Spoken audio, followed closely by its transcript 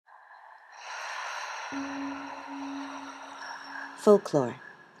Folklore.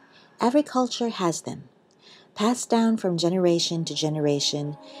 Every culture has them. Passed down from generation to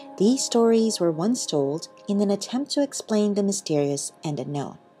generation, these stories were once told in an attempt to explain the mysterious and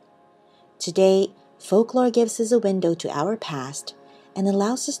unknown. Today, folklore gives us a window to our past and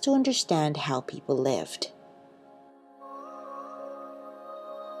allows us to understand how people lived.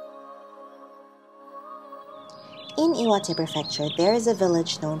 In Iwate Prefecture, there is a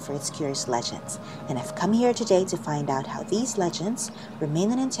village known for its curious legends, and I've come here today to find out how these legends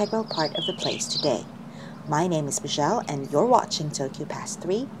remain an integral part of the place today. My name is Michelle, and you're watching Tokyo Past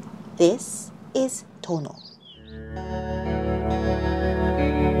 3. This is Tono.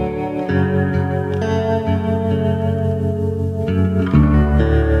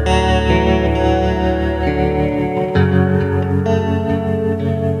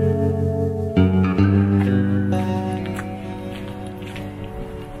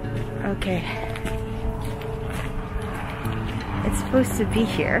 Okay, it's supposed to be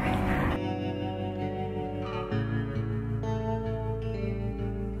here.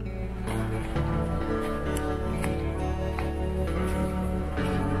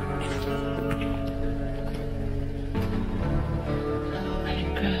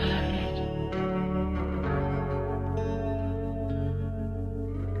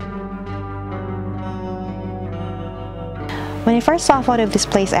 When I first saw a photo of this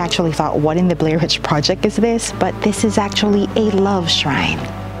place, I actually thought, what in the Blair Witch Project is this? But this is actually a love shrine.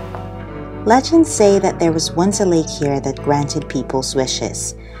 Legends say that there was once a lake here that granted people's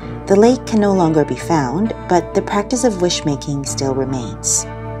wishes. The lake can no longer be found, but the practice of wish-making still remains.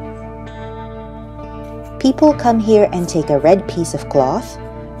 People come here and take a red piece of cloth,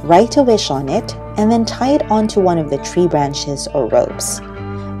 write a wish on it, and then tie it onto one of the tree branches or ropes.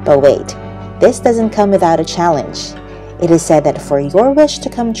 But wait, this doesn't come without a challenge. It is said that for your wish to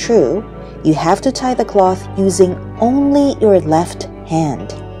come true, you have to tie the cloth using only your left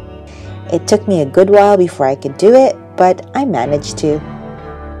hand. It took me a good while before I could do it, but I managed to.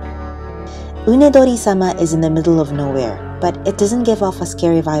 Unedori-sama is in the middle of nowhere, but it doesn't give off a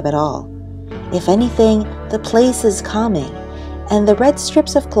scary vibe at all. If anything, the place is calming, and the red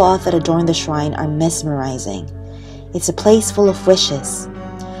strips of cloth that adorn the shrine are mesmerizing. It's a place full of wishes,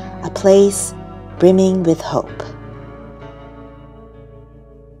 a place brimming with hope.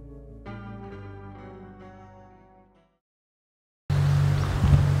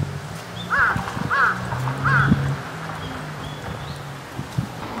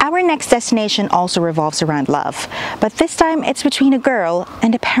 Our next destination also revolves around love, but this time it's between a girl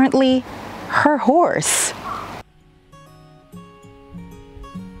and apparently her horse.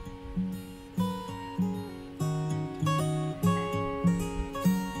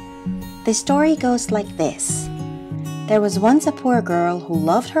 The story goes like this. There was once a poor girl who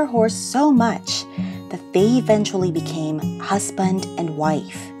loved her horse so much that they eventually became husband and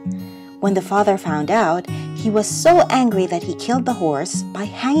wife. When the father found out, he was so angry that he killed the horse by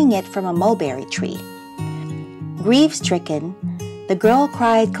hanging it from a mulberry tree. Grief-stricken, the girl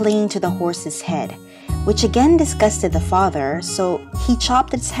cried clinging to the horse's head, which again disgusted the father, so he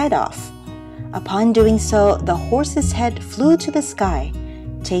chopped its head off. Upon doing so, the horse's head flew to the sky,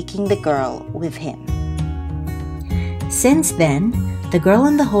 taking the girl with him. Since then, the girl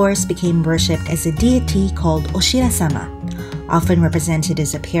and the horse became worshipped as a deity called Oshira-sama, often represented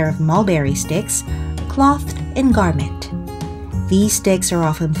as a pair of mulberry sticks, clothed in garment. These sticks are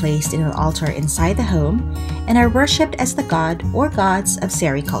often placed in an altar inside the home and are worshipped as the god or gods of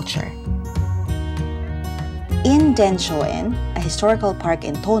sericulture. In Denshoen, a historical park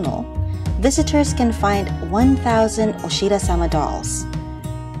in Tono, visitors can find 1,000 Oshira-sama dolls.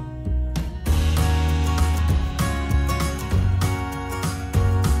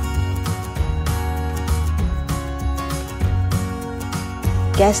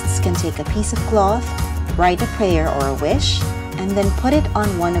 Guests can take a piece of cloth, write a prayer or a wish, and then put it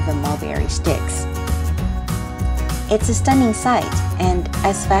on one of the mulberry sticks. It's a stunning sight and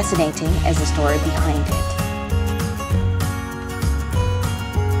as fascinating as the story behind it.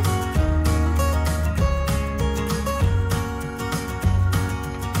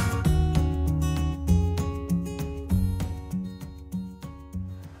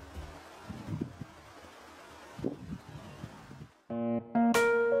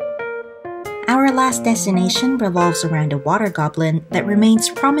 Our last destination revolves around a water goblin that remains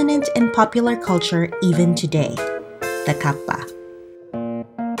prominent in popular culture even today, the kappa.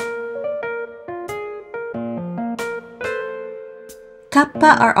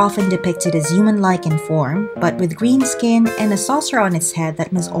 Kappa are often depicted as human-like in form, but with green skin and a saucer on its head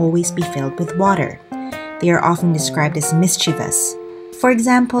that must always be filled with water. They are often described as mischievous, For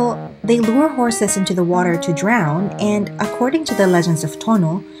example, they lure horses into the water to drown, and according to the legends of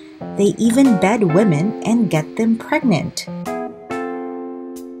Tono, they even bed women and get them pregnant.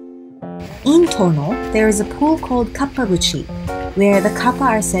 In Tono, there is a pool called Kappabuchi, where the kappa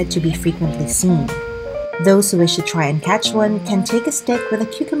are said to be frequently seen. Those who wish to try and catch one can take a stick with a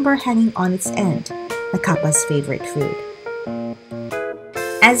cucumber hanging on its end, the kappa's favorite food.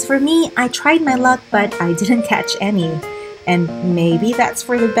 As for me, I tried my luck, but I didn't catch any. And maybe that's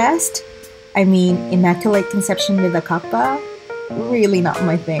for the best? I mean, immaculate conception with a kappa? Really not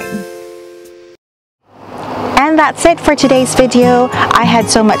my thing. And that's it for today's video. I had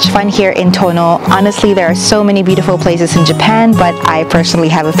so much fun here in Tono. Honestly, there are so many beautiful places in Japan, but I personally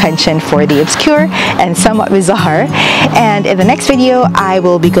have a penchant for the obscure and somewhat bizarre. And in the next video, I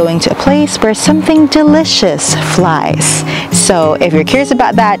will be going to a place where something delicious flies. So if you're curious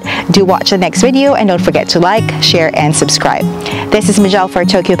about that, do watch the next video and don't forget to like, share, and subscribe. This is Mijal for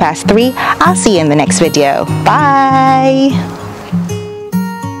Tokyo Pass 3. I'll see you in the next video. Bye!